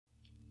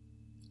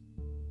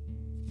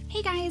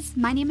Hey guys,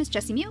 my name is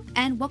JessiMew,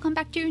 and welcome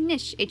back to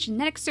Niche, a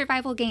genetic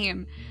survival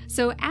game.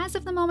 So as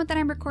of the moment that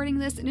I'm recording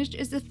this, Niche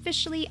is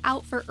officially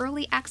out for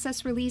early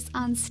access release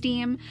on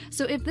Steam.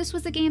 So if this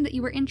was a game that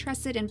you were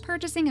interested in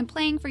purchasing and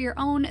playing for your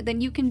own,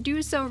 then you can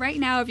do so right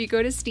now if you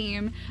go to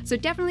Steam. So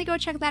definitely go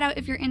check that out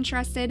if you're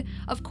interested.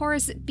 Of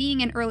course,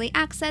 being in early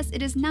access,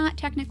 it is not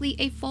technically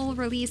a full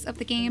release of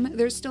the game.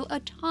 There's still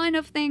a ton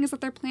of things that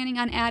they're planning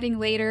on adding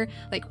later,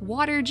 like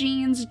water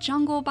genes,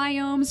 jungle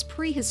biomes,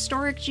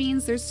 prehistoric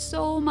genes. There's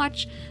so much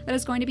that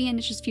is going to be in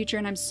Niche's future,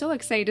 and I'm so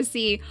excited to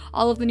see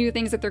all of the new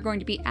things that they're going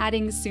to be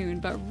adding soon.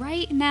 But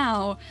right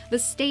now, the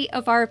state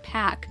of our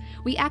pack.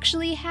 We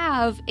actually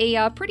have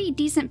a pretty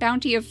decent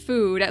bounty of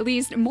food, at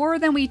least more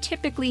than we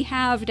typically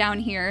have down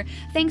here,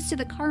 thanks to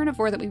the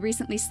carnivore that we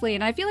recently slayed.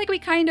 And I feel like we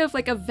kind of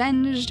like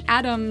avenged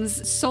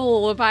Adam's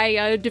soul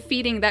by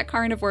defeating that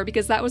carnivore,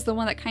 because that was the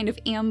one that kind of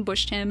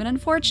ambushed him. And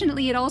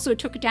unfortunately, it also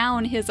took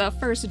down his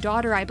first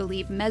daughter, I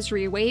believe,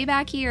 Mesri, way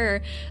back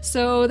here.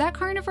 So that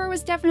carnivore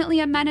was definitely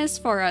a menace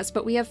for us,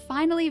 but we have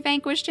finally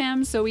vanquished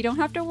him, so we don't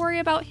have to worry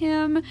about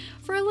him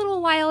for a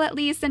little while, at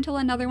least until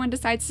another one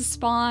decides to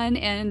spawn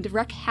and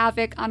wreak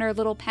havoc on our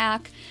little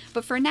pack.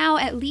 But for now,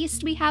 at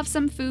least we have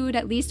some food,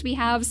 at least we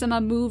have some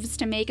moves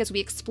to make as we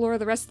explore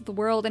the rest of the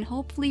world and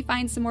hopefully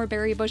find some more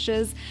berry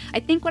bushes. I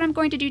think what I'm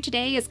going to do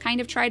today is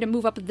kind of try to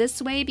move up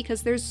this way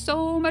because there's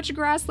so much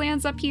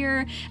grasslands up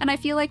here, and I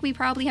feel like we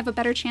probably have a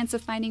better chance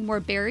of finding more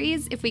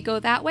berries if we go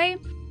that way.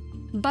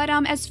 But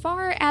as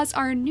far as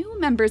our new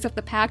members of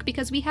the pack,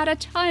 because we had a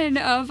ton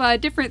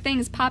of different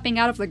things popping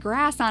out of the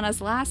grass on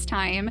us last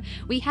time,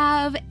 we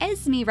have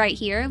Esme right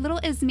here, little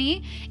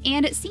Esme,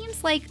 and it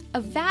seems like a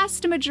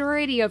vast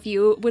majority of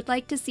you would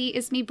like to see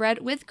Esme bred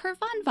with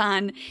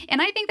Carnivores,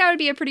 and I think that would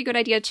be a pretty good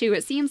idea too.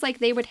 It seems like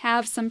they would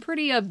have some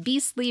pretty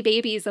beastly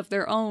babies of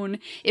their own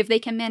if they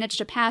can manage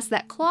to pass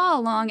that claw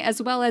along, as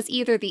well as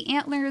either the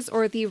antlers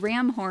or the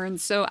ram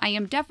horns, so I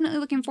am definitely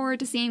looking forward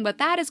to seeing what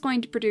that is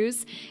going to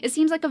produce. It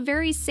seems like a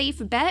very safe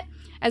bet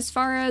as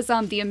far as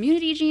the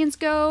immunity genes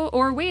go.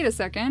 Or wait a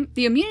second,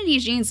 the immunity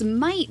genes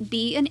might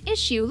be an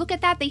issue. Look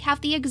at that, they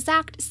have the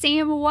exact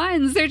same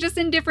ones. They're just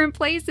in different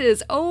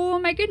places. Oh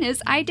my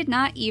goodness, I did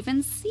not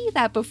even see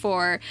that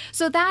before.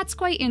 So that's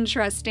quite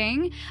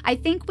interesting. I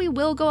think we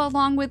will go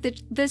along with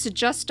this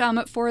just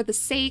for the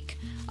sake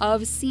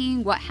of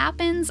seeing what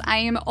happens. I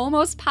am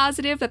almost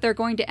positive that they're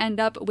going to end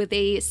up with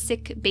a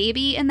sick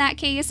baby in that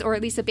case, or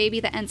at least a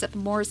baby that ends up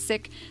more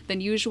sick than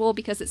usual,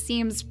 because it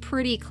seems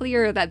pretty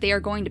clear that they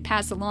are going to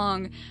pass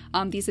along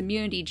these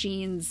immunity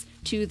genes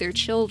to their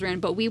children.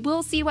 But we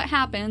will see what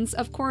happens.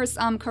 Of course,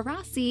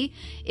 Karasi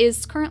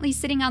is currently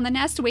sitting on the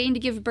nest waiting to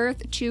give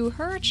birth to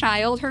her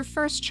child, her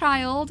first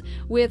child,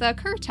 with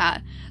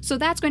Kurta. So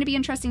that's going to be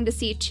interesting to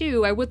see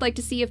too. I would like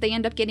to see if they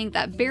end up getting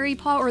that berry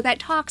paw or that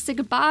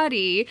toxic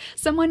body.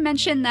 Someone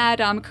mentioned that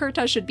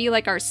Kurta should be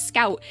like our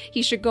scout.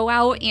 He should go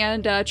out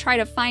and try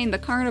to find the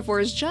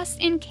carnivores just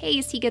in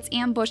case he gets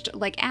ambushed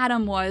like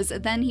Adam was.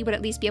 Then he would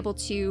at least be able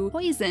to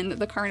poison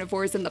the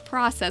carnivores in the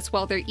process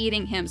while they're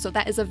eating him. So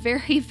that is a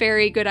very,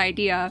 very good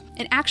idea.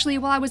 And actually,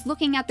 while I was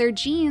looking at their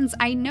genes,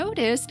 I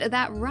noticed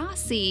that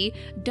Rossi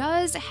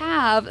does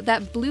have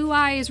that blue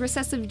eyes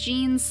recessive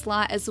gene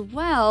slot as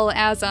well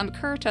as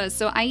Kurta.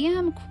 So I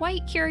am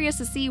quite curious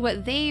to see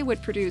what they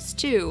would produce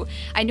too.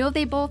 I know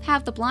they both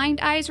have the blind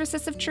eyes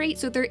recessive trait,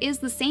 so there is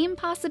the same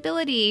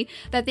possibility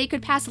that they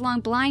could pass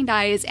along blind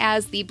eyes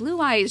as the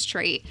blue eyes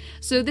trait.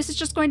 So this is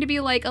just going to be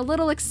like a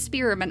little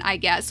experiment, I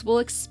guess. We'll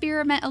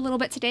experiment a little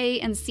bit today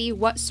and see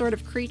what sort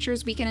of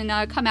creatures we can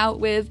come out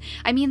with.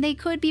 I mean, they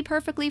could be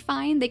perfectly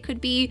fine. They could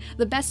be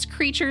the best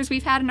creatures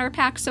we've had in our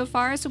pack so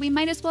far, so we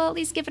might as well at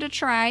least give it a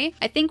try.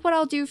 I think what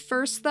I'll do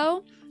first,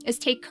 though, is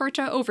take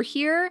Kurta over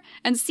here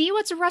and see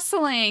what's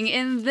rustling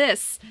in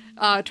this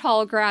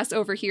tall grass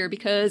over here,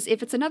 because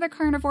if it's another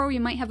carnivore, we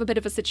might have a bit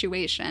of a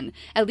situation.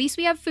 At least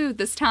we have food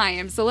this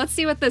time, so let's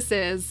see what this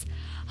is.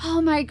 Oh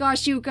my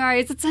gosh, you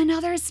guys, it's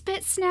another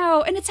spit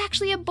snout, and it's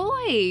actually a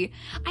boy.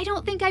 I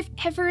don't think I've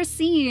ever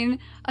seen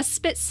a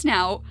spit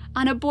snout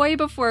on a boy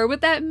before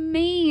with that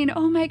mane.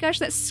 Oh my gosh,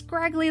 that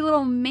scraggly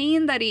little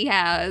mane that he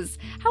has.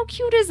 How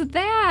cute is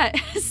that?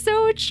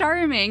 So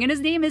charming. And his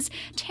name is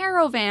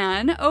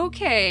Tarovan.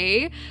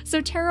 Okay,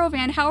 so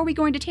Tarovan, how are we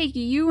going to take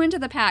you into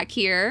the pack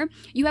here?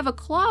 You have a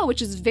claw,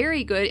 which is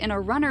very good, and a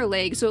runner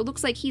leg, so it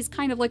looks like he's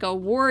kind of like a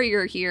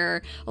warrior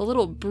here, a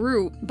little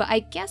brute. But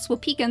I guess we'll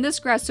peek in this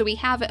grass so we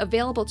have it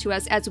available to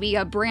us as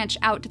we branch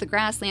out to the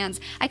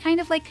grasslands. I kind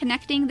of like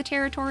connecting the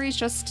territories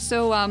just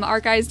so our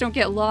guys don't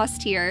get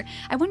lost here.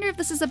 I wonder if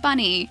this is a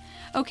bunny.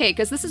 Okay,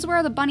 because this is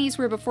where the bunnies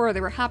were before.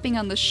 They were hopping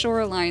on the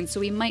shoreline,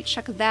 so we might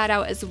check that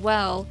out as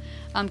well.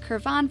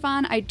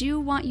 Kervanvan, I do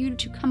want you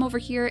to come over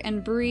here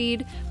and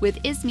breed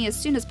with Ismi as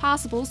soon as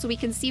possible so we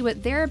can see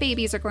what their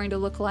babies are going to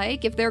look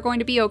like, if they're going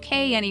to be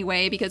okay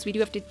anyway, because we do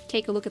have to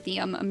take a look at the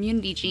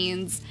immunity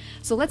genes.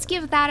 So let's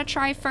give that a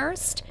try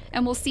first,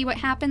 and we'll see what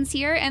happens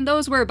here. And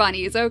those were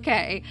bunnies,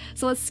 okay.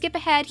 So let's skip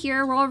ahead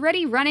here. We're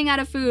already running out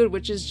of food,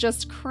 which is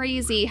just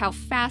crazy how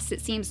fast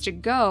it seems to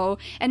go.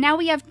 And now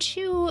we have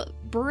 2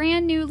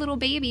 brand new little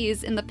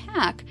babies in the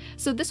pack.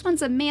 So this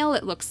one's a male,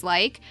 it looks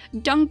like.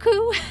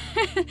 Dunku?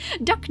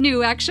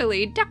 Ducknu,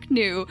 actually.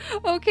 Ducknu.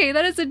 Okay,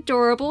 that is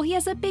adorable. He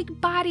has a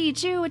big body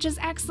too, which is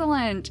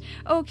excellent.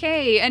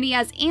 Okay, and he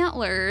has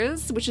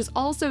antlers, which is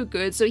also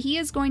good. So he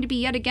is going to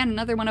be yet again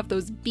another one of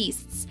those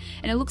beasts.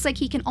 And it looks like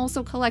he can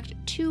also collect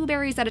 2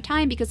 berries at a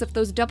time because of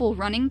those double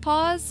running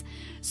paws.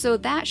 So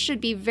that should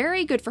be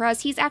very good for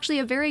us. He's actually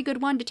a very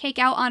good one to take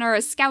out on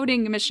our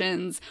scouting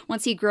missions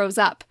once he grows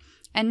up.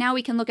 And now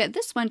we can look at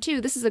this one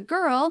too. This is a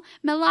girl,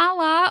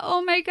 Malala.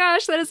 Oh my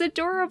gosh, that is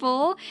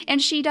adorable. And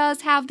she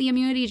does have the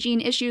immunity gene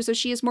issue, so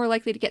she is more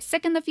likely to get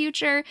sick in the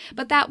future.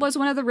 But that was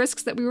one of the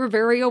risks that we were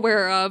very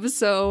aware of.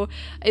 So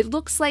it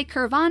looks like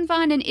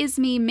Kervanvan and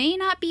Izmi may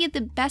not be the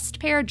best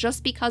pair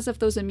just because of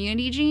those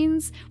immunity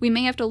genes. We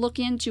may have to look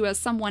into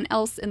someone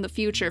else in the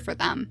future for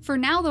them. For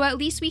now, though, at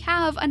least we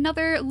have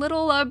another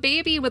little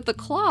baby with the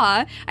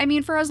claw. I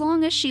mean, for as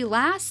long as she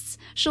lasts,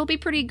 she'll be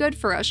pretty good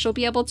for us. She'll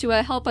be able to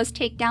help us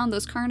take down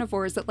those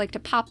carnivores that like to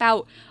pop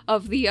out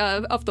of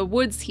the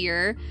woods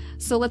here.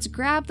 So let's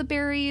grab the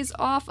berries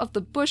off of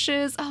the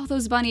bushes. Oh,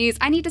 those bunnies.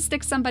 I need to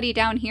stick somebody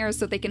down here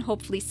so they can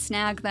hopefully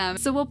snag them.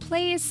 So we'll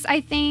place,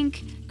 I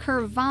think,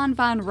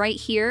 Kervanvan right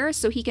here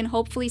so he can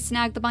hopefully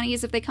snag the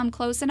bunnies if they come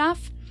close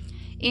enough.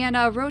 And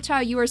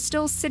Rota, you are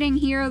still sitting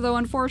here, though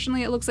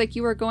unfortunately it looks like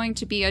you are going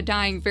to be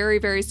dying very,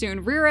 very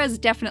soon. Rira is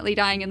definitely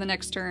dying in the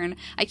next turn.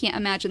 I can't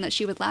imagine that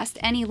she would last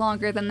any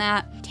longer than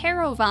that.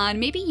 Tarovan,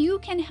 maybe you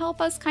can help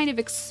us kind of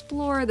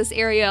explore this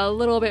area a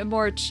little bit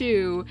more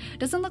too.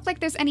 Doesn't look like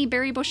there's any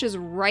berry bushes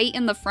right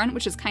in the front,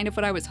 which is kind of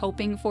what I was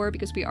hoping for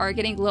because we are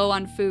getting low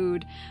on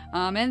food.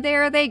 And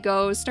there they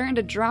go, starting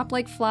to drop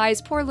like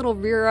flies. Poor little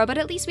Rira, but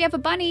at least we have a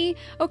bunny.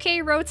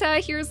 Okay,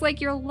 Rota, here's like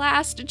your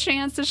last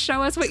chance to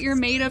show us what you're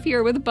made of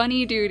here with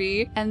bunny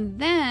duty. And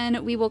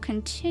then we will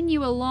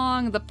continue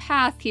along the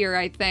path here,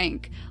 I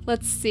think.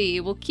 Let's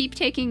see, we'll keep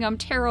taking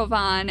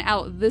Tarovan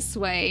out this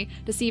way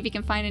to see if we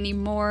can find any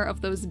more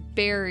of those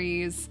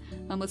berries.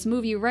 Let's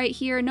move you right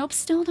here. Nope,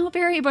 still no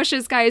berry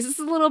bushes, guys. This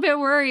is a little bit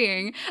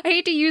worrying. I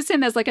hate to use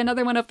him as like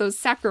another one of those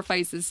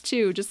sacrifices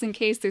too, just in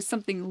case there's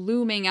something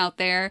looming out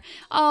there.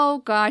 Oh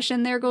gosh,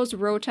 and there goes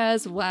Rota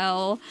as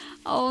well.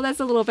 Oh, that's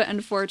a little bit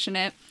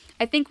unfortunate.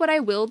 I think what I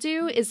will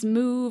do is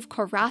move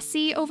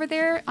Karasi over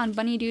there on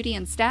bunny duty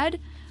instead.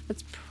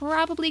 That's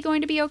probably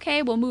going to be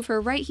okay. We'll move her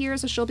right here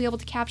so she'll be able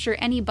to capture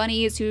any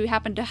bunnies who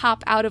happen to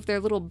hop out of their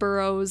little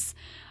burrows.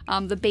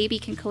 The baby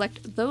can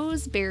collect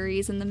those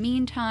berries in the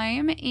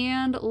meantime.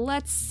 And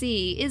let's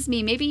see,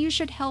 Izmi, maybe you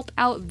should help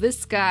out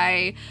this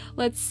guy.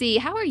 Let's see,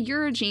 how are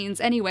your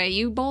genes anyway?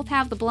 You both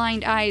have the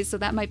blind eyes, so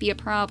that might be a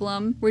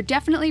problem. We're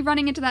definitely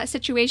running into that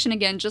situation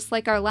again, just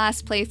like our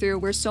last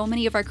playthrough, where so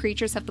many of our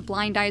creatures have the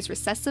blind eyes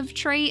recessive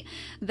trait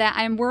that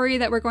I'm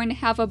worried that we're going to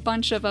have a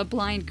bunch of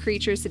blind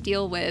creatures to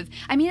deal with.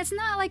 I mean, it's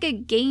not like a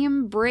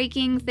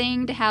game-breaking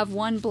thing to have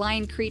one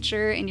blind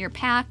creature in your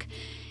pack.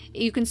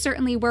 You can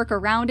certainly work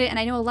around it, and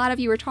I know a lot of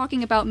you are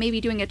talking about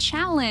maybe doing a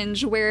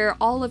challenge where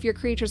all of your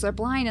creatures are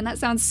blind, and that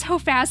sounds so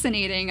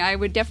fascinating. I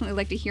would definitely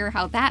like to hear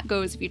how that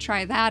goes if you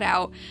try that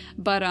out,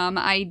 but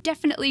I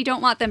definitely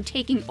don't want them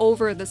taking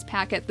over this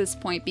pack at this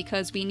point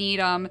because we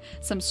need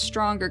some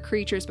stronger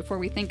creatures before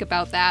we think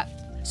about that.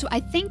 So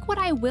I think what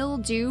I will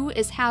do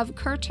is have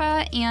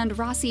Kurta and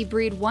Rossi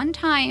breed one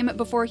time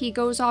before he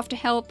goes off to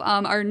help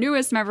our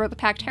newest member of the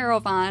pack,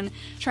 Tarovan,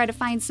 try to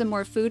find some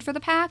more food for the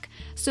pack.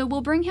 So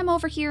we'll bring him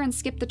over here and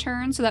skip the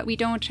turn so that we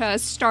don't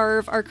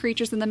starve our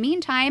creatures in the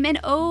meantime. And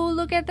oh,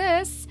 look at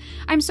this.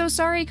 I'm so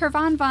sorry,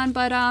 Kervanvan,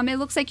 but it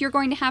looks like you're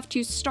going to have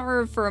to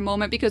starve for a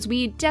moment because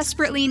we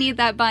desperately need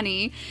that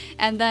bunny.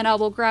 And then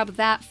we'll grab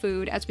that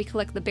food as we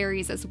collect the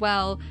berries as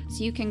well.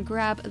 So you can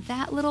grab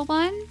that little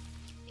one.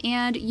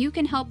 And you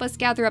can help us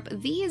gather up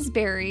these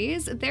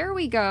berries. There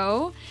we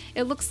go.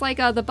 It looks like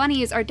the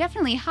bunnies are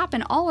definitely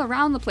hopping all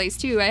around the place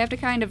too. I have to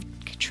kind of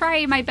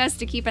try my best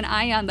to keep an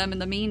eye on them in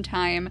the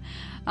meantime.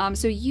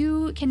 So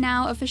you can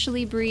now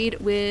officially breed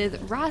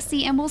with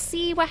Rossi, and we'll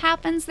see what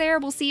happens there.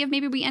 We'll see if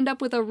maybe we end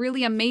up with a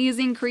really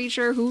amazing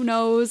creature. Who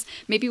knows?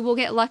 Maybe we'll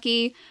get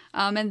lucky.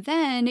 And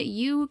then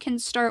you can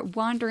start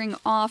wandering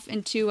off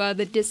into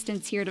the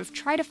distance here to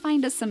try to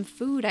find us some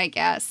food, I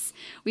guess.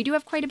 We do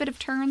have quite a bit of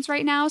turns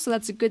right now, so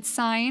that's a good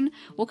sign.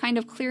 We'll kind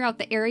of clear out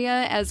the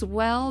area as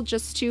well,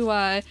 just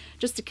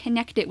to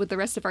connect it with the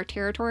rest of our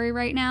territory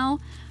right now.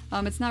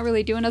 It's not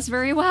really doing us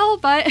very well,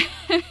 but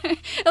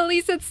at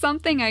least it's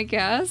something, I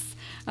guess.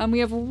 We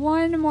have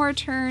one more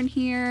turn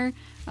here.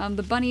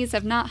 The bunnies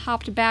have not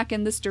hopped back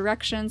in this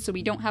direction, so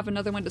we don't have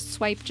another one to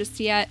swipe just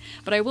yet.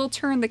 But I will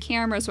turn the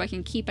camera so I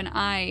can keep an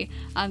eye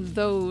on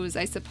those,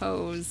 I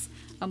suppose.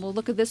 We'll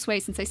look at this way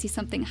since I see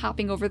something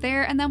hopping over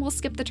there, and then we'll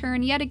skip the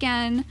turn yet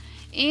again.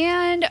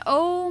 And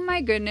oh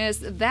my goodness,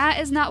 that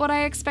is not what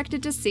I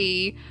expected to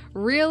see.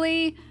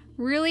 Really?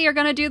 Really, you're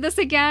gonna do this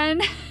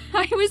again?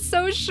 I was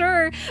so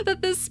sure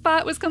that this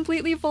spot was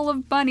completely full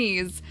of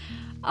bunnies.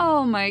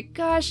 Oh my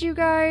gosh, you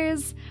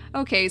guys.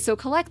 Okay, so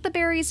collect the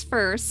berries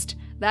first.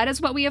 That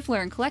is what we have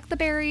learned. Collect the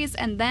berries,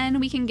 and then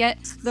we can get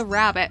the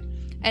rabbit.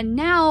 And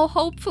now,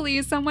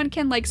 hopefully, someone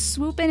can, like,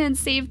 swoop in and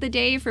save the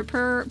day for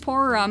poor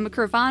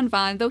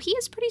Kervanvan, though he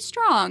is pretty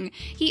strong.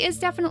 He is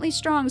definitely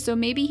strong, so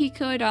maybe he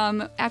could,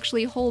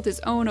 actually hold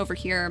his own over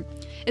here.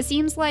 It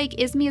seems like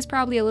Izmi is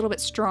probably a little bit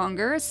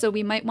stronger, so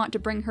we might want to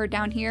bring her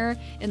down here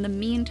in the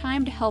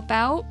meantime to help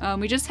out.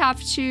 We just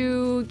have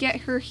to get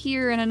her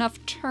here in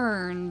enough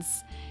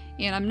turns.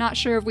 And I'm not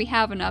sure if we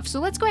have enough.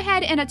 So let's go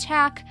ahead and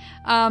attack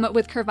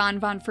with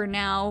Kervanvan for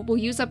now. We'll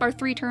use up our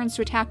 3 turns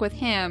to attack with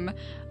him.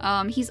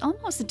 He's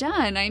almost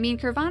done. I mean,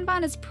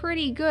 Kervanvan is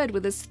pretty good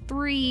with his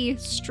 3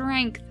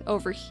 strength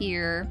over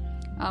here.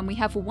 We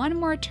have 1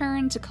 more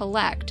turn to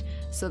collect,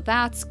 so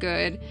that's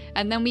good.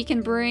 And then we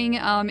can bring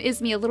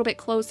Izmi a little bit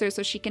closer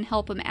so she can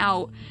help him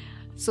out.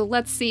 So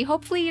let's see.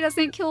 Hopefully he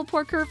doesn't kill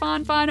poor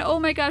Kervanvan. Oh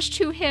my gosh,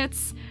 2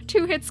 hits.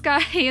 2 hits,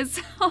 guys.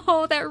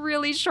 Oh, that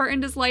really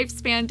shortened his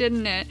lifespan,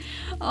 didn't it?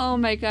 Oh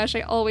my gosh,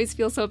 I always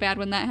feel so bad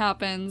when that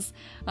happens.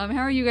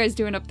 How are you guys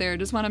doing up there?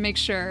 Just want to make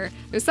sure.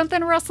 There's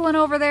something rustling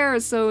over there,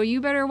 so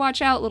you better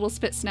watch out, little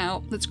spit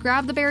snout. Let's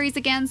grab the berries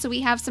again so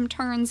we have some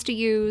turns to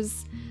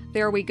use.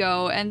 There we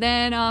go. And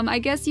then I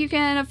guess you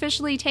can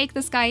officially take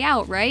this guy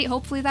out, right?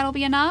 Hopefully that'll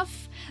be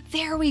enough.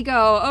 There we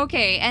go.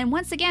 Okay, and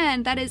once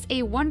again, that is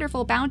a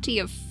wonderful bounty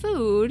of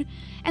food.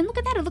 And look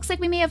at that, it looks like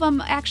we may have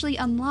actually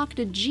unlocked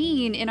a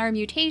gene in our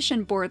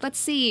mutation board. Let's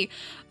see.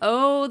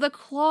 Oh, the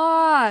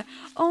claw.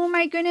 Oh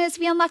my goodness,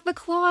 we unlocked the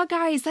claw,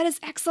 guys. That is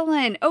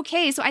excellent.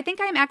 Okay, so I think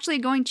I'm actually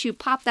going to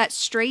pop that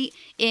straight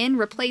in,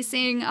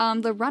 replacing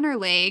the runner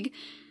leg,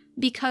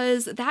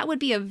 because that would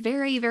be a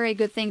very, very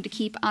good thing to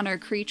keep on our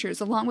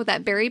creatures, along with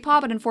that berry paw,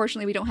 but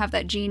unfortunately we don't have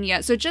that gene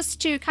yet. So just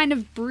to kind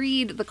of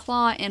breed the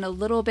claw in a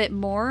little bit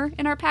more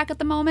in our pack at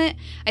the moment,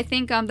 I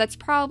think that's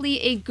probably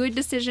a good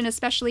decision,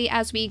 especially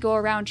as we go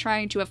around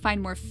trying to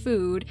find more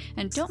food.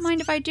 And don't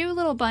mind if I do,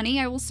 little bunny,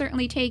 I will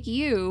certainly take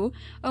you.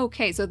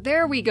 Okay, so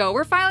there we go.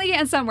 We're finally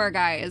getting somewhere,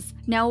 guys.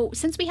 Now,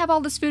 since we have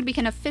all this food, we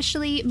can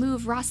officially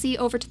move Rossi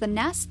over to the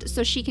nest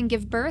so she can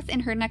give birth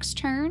in her next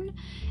turn.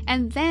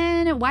 And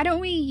then why don't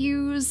we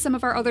use some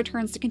of our other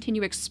turns to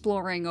continue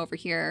exploring over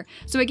here?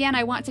 So again,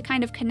 I want to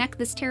kind of connect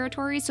this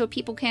territory so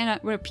people can,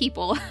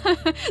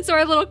 so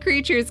our little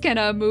creatures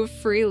can move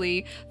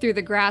freely through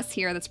the grass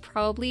here. That's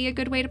probably a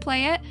good way to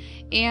play it.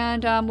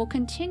 And we'll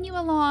continue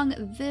along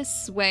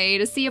this way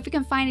to see if we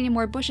can find any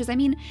more bushes. I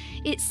mean,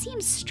 it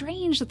seems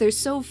strange that there's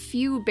so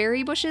few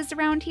berry bushes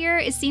around here.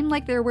 It seemed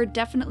like there were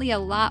definitely a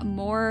lot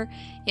more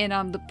in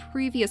the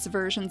previous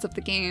versions of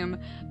the game,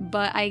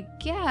 but I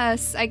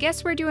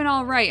guess we're doing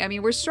all right. I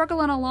mean, we're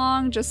struggling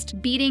along,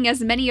 just beating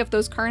as many of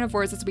those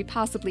carnivores as we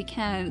possibly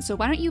can. So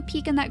why don't you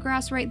peek in that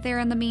grass right there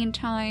in the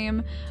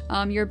meantime?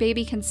 Your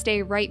baby can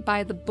stay right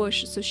by the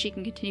bush so she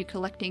can continue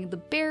collecting the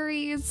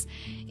berries.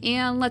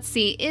 And let's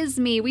see,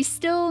 Izmi, we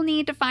still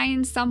need to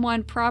find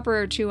someone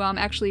proper to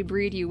actually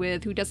breed you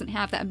with who doesn't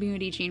have that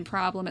immunity gene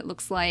problem, it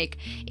looks like.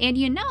 And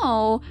you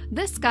know,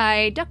 this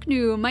guy,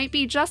 Ducknu, might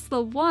be just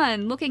the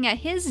one. Looking at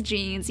his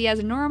genes, he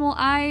has normal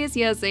eyes,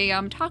 he has a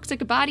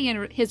toxic body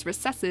and his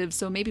recessive,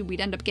 so maybe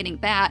we'd end up getting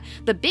that.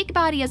 The big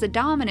body has a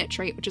dominant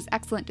trait, which is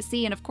excellent to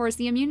see, and of course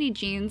the immunity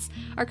genes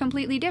are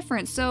completely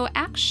different. So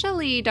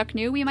actually,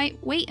 Ducknu, we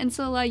might wait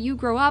until you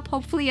grow up.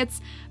 Hopefully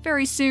it's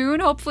very soon,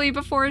 hopefully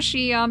before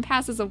she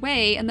passes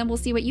away, and then we'll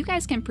see what you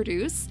guys can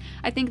produce.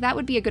 I think that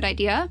would be a good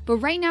idea. But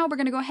right now we're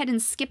gonna go ahead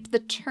and skip the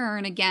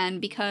turn again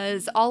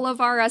because all of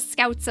our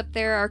scouts up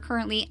there are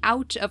currently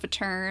out of a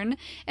turn.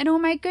 And oh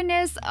my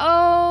goodness,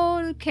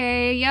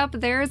 okay, yep,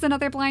 there's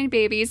another blind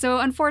baby. So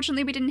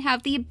unfortunately we didn't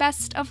have the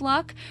best of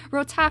luck.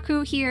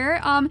 Rotaku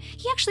here,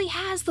 he actually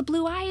has the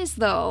blue eyes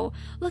though.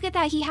 Look at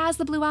that, he has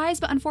the blue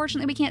eyes, but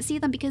unfortunately we can't see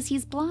them because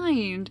he's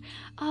blind.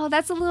 Oh,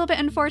 that's a little bit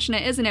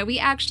unfortunate, isn't it? We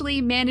actually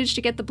managed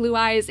to get the blue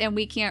eyes and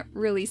we can't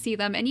really see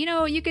them. And you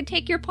know, you could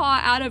take your paw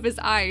out of his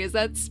eyes.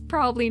 That's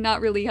probably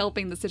not really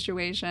helping the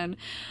situation.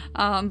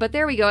 But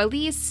there we go. At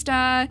least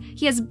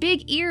he has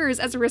big ears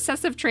as a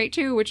recessive trait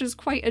too, which is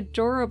quite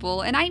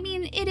adorable. And I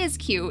mean, it is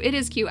cute. It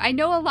is cute. I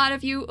know a lot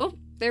of you... Oh,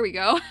 there we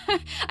go.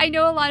 I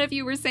know a lot of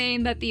you were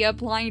saying that the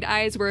blind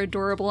eyes were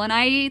adorable, and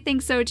I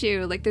think so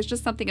too. Like, there's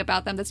just something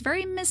about them that's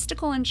very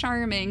mystical and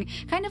charming.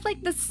 Kind of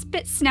like the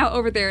spit snout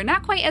over there.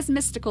 Not quite as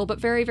mystical, but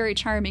very, very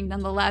charming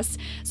nonetheless.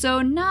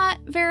 So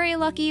not very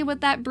lucky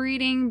with that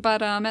breeding,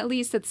 but at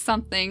least it's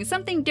something.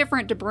 Something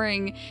different to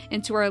bring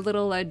into our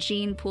little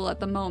gene pool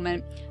at the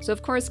moment. So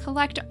of course,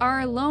 collect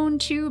our lone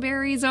 2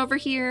 berries over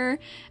here,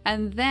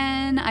 and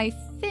then I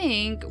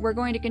think we're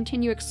going to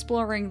continue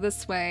exploring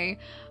this way.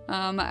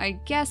 I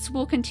guess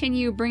we'll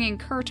continue bringing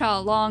Kurta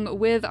along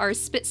with our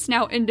spit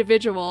snout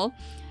individual.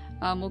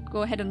 We'll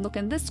go ahead and look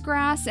in this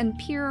grass and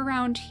peer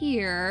around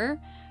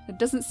here. It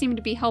doesn't seem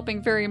to be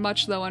helping very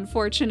much though,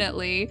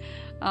 unfortunately.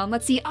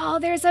 Let's see. Oh,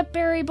 there's a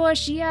berry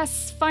bush.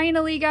 Yes,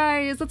 finally,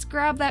 guys. Let's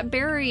grab that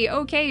berry.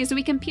 Okay, so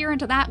we can peer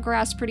into that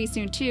grass pretty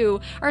soon too.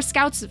 Our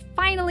scouts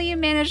finally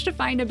managed to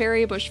find a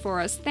berry bush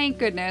for us. Thank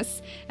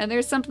goodness. And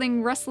there's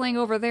something rustling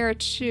over there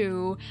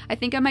too. I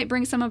think I might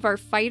bring some of our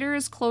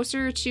fighters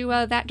closer to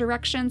that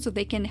direction so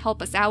they can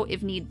help us out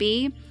if need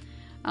be.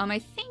 I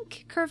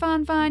think,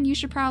 Carnivores, you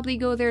should probably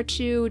go there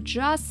too,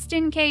 just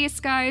in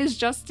case, guys,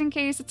 just in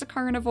case it's a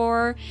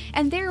carnivore.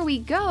 And there we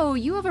go,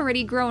 you have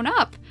already grown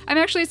up. I'm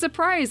actually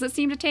surprised. That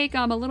seemed to take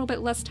a little bit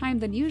less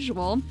time than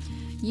usual.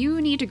 You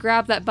need to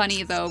grab that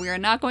bunny, though. We are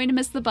not going to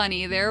miss the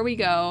bunny. There we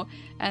go.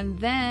 And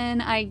then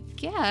I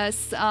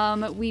guess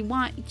we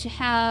want to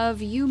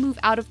have you move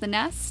out of the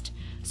nest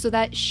so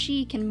that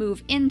she can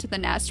move into the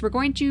nest. We're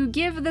going to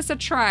give this a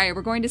try.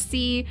 We're going to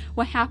see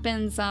what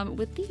happens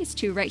with these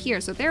two right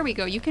here. So there we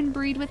go. You can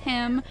breed with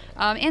him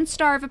and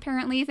starve,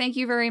 apparently. Thank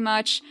you very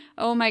much.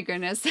 Oh my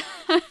goodness.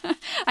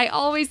 I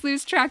always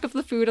lose track of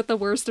the food at the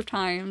worst of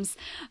times.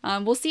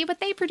 We'll see what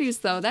they produce,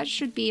 though. That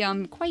should be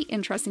quite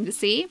interesting to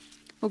see.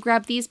 We'll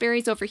grab these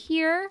berries over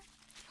here.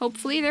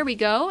 Hopefully, there we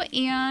go,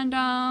 and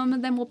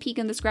then we'll peek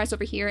in this grass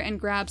over here and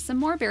grab some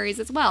more berries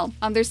as well.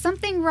 There's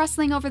something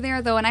rustling over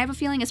there though, and I have a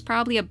feeling it's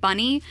probably a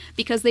bunny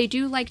because they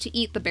do like to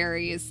eat the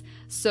berries.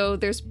 So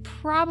there's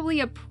probably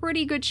a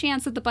pretty good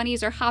chance that the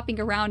bunnies are hopping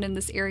around in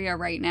this area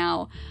right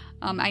now.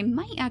 I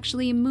might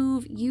actually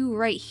move you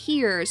right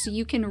here so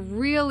you can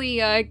really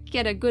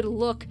get a good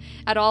look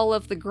at all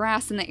of the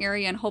grass in the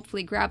area and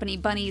hopefully grab any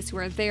bunnies who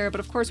are there. But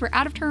of course, we're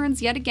out of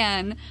turns yet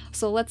again.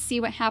 So let's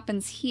see what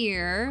happens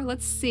here.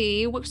 Let's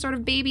see. What sort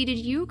of baby did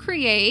you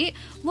create?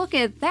 Look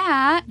at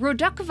that.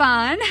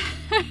 Rodukvan.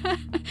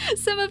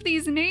 Some of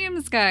these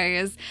names,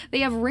 guys. They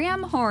have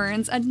ram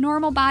horns, a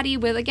normal body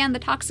with, again, the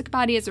toxic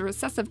body is a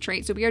recessive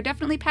trait. So we are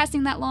definitely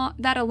passing that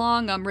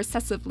along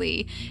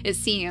recessively, it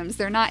seems.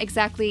 They're not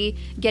exactly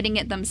getting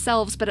it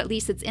themselves, but at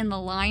least it's in the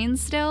line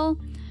still.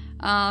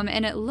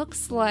 And it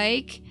looks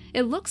like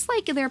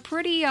they're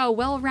pretty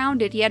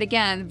well-rounded yet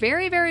again.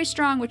 Very, very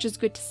strong, which is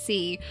good to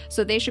see.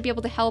 So they should be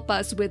able to help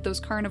us with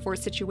those carnivore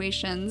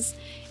situations.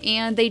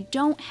 And they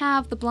don't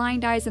have the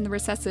blind eyes and the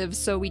recessive,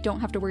 so we don't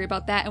have to worry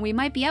about that. And we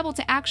might be able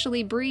to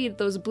actually breed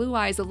those blue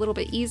eyes a little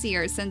bit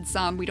easier since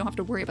we don't have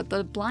to worry about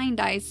the blind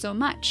eyes so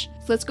much.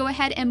 So let's go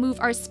ahead and move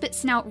our spit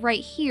snout right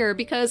here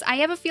because I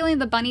have a feeling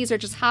the bunnies are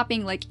just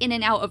hopping like in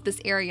and out of this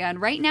area. And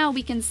right now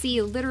we can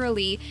see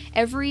literally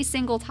every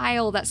single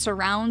tile that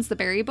surrounds the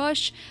berry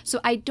bush. So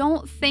I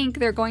don't think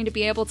they're going to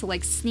be able to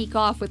like sneak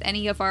off with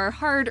any of our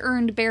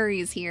hard-earned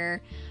berries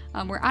here.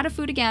 We're out of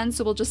food again,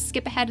 so we'll just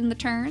skip ahead in the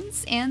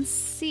turns and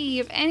see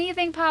if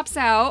anything pops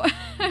out.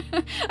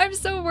 I'm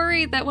so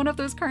worried that one of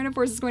those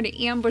carnivores is going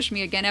to ambush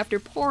me again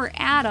after poor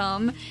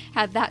Adam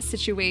had that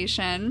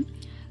situation.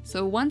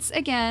 So once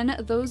again,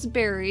 those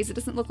berries, it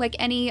doesn't look like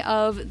any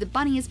of the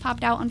bunnies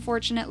popped out,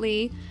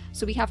 unfortunately.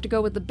 So we have to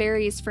go with the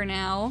berries for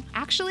now.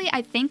 Actually,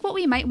 I think what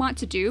we might want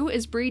to do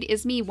is breed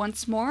Ismi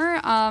once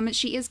more.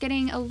 She is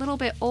getting a little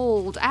bit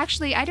old.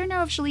 Actually, I don't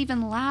know if she'll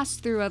even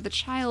last through the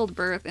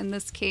childbirth in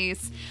this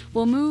case.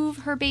 We'll move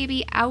her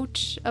baby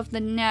out of the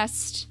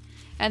nest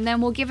and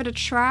then we'll give it a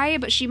try,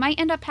 but she might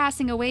end up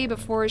passing away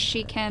before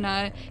she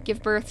can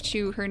give birth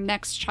to her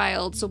next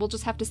child. So we'll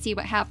just have to see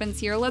what happens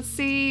here. Let's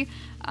see.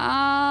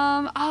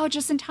 Oh,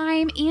 just in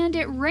time, and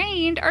it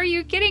rained. Are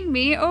you kidding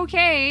me?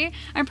 Okay,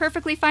 I'm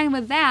perfectly fine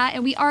with that,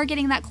 and we are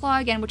getting that claw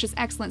again, which is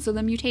excellent, so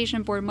the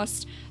mutation board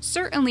must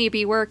certainly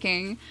be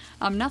working.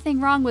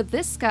 Nothing wrong with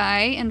this guy.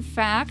 In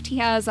fact, he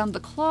has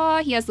the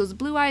claw, he has those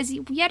blue eyes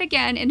yet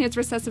again in his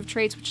recessive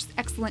traits, which is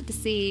excellent to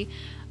see.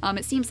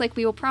 It seems like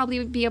we will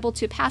probably be able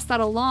to pass that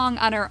along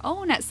on our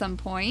own at some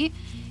point.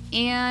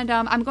 And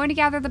I'm going to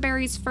gather the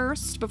berries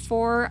first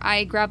before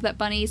I grab that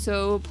bunny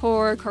so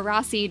poor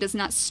Karasi does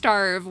not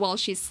starve while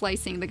she's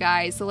slicing the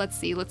guys. So let's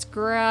see, let's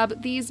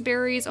grab these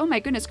berries. Oh my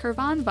goodness,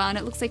 Carnivores,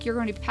 it looks like you're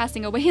going to be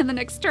passing away in the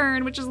next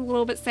turn, which is a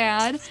little bit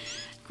sad.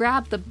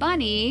 Grab the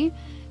bunny,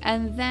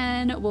 and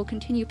then we'll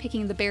continue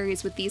picking the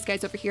berries with these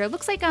guys over here. It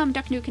looks like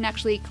Ducknu can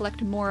actually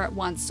collect more at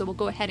once, so we'll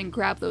go ahead and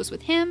grab those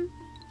with him.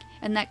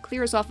 And that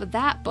clears off of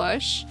that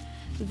bush.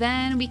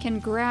 Then we can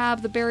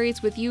grab the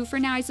berries with you for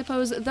now, I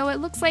suppose, though it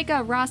looks like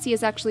Rossi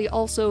is actually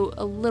also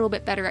a little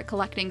bit better at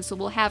collecting, so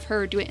we'll have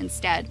her do it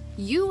instead.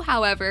 You,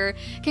 however,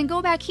 can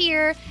go back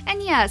here,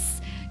 and yes,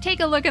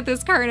 take a look at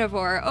this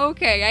carnivore.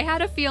 Okay, I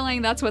had a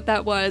feeling that's what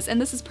that was, and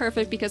this is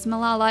perfect because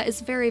Malala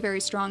is very, very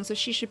strong, so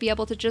she should be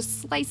able to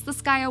just slice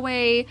this guy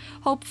away,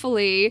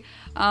 hopefully.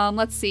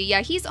 Let's see.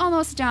 Yeah, he's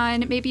almost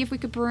done. Maybe if we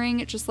could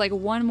bring just like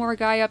one more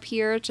guy up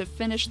here to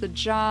finish the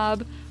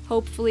job.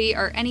 Hopefully,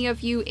 are any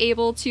of you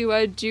able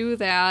to do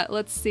that?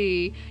 Let's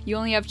see. You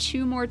only have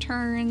 2 more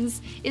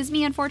turns.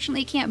 Isme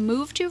unfortunately can't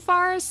move too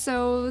far,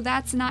 so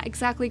that's not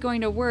exactly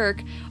going to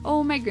work.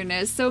 Oh my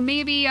goodness. So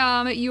maybe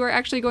you are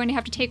actually going to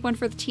have to take one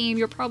for the team.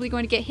 You're probably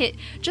going to get hit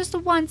just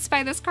once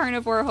by this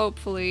carnivore,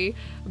 hopefully.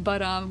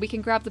 But we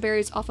can grab the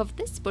berries off of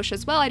this bush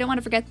as well. I don't want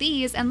to forget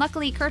these. And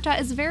luckily, Kurta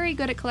is very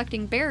good at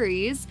collecting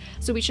berries,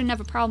 so we shouldn't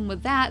have a problem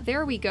with that.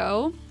 There we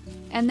go.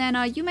 And then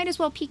you might as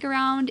well peek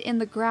around in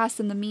the grass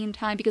in the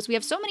meantime, because we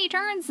have so many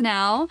turns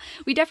now.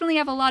 We definitely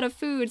have a lot of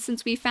food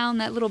since we found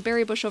that little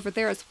berry bush over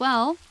there as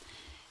well.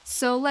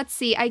 So let's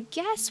see, I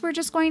guess we're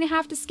just going to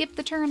have to skip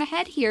the turn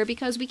ahead here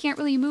because we can't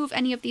really move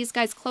any of these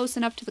guys close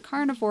enough to the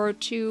carnivore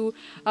to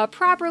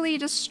properly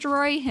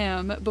destroy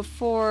him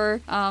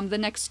before the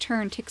next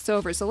turn ticks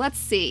over. So let's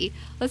see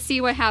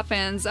what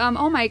happens.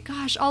 Oh my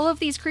gosh, all of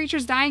these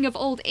creatures dying of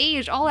old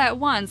age all at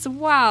once.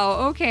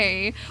 Wow,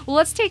 okay. Well,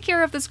 let's take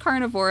care of this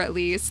carnivore at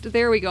least.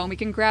 There we go, and we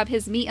can grab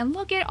his meat, and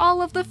look at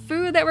all of the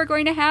food that we're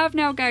going to have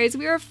now, guys.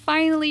 We are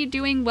finally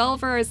doing well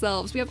for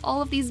ourselves. We have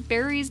all of these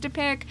berries to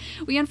pick.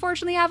 We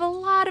unfortunately have a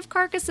lot of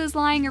carcasses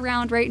lying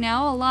around right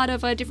now, a lot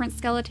of different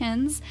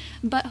skeletons,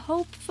 but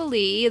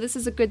hopefully this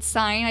is a good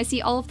sign. I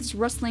see all of this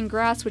rustling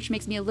grass, which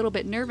makes me a little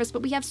bit nervous,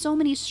 but we have so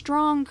many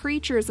strong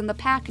creatures in the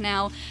pack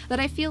now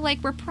that I feel like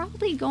we're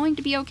probably going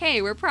to be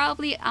okay. We're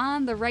probably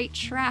on the right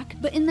track.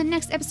 But in the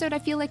next episode, I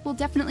feel like we'll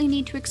definitely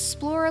need to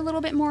explore a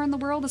little bit more in the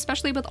world,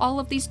 especially with all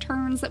of these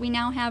turns that we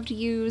now have to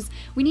use.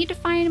 We need to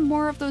find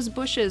more of those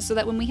bushes so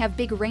that when we have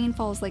big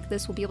rainfalls like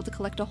this, we'll be able to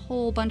collect a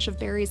whole bunch of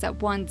berries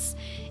at once.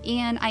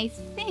 And I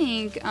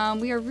think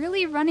we are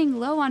really running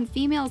low on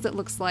females, it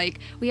looks like.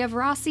 We have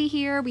Rossi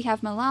here, we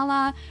have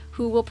Malala,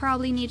 who will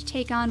probably need to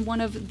take on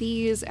one of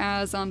these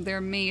as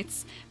their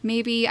mates.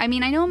 Maybe, I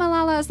mean, I know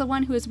Malala is the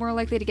one who is more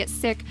likely to get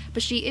sick,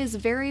 but she is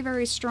very,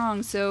 very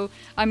strong, so,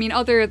 I mean,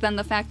 other than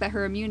the fact that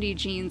her immunity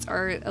genes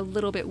are a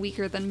little bit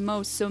weaker than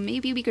most, so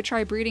maybe we could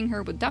try breeding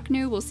her with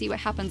Ducknu. We'll see what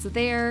happens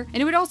there.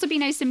 And it would also be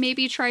nice to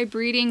maybe try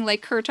breeding,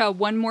 like, Kurta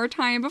one more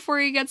time before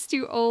he gets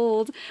too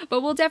old,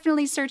 but we'll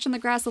definitely search in the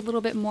grass a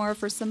little bit more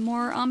for some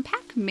more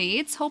pack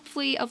mates,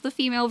 hopefully of the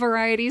female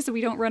variety, so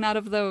we don't run out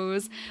of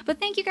those. But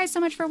thank you guys so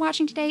much for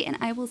watching today, and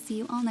I will see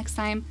you all next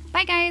time.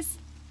 Bye, guys!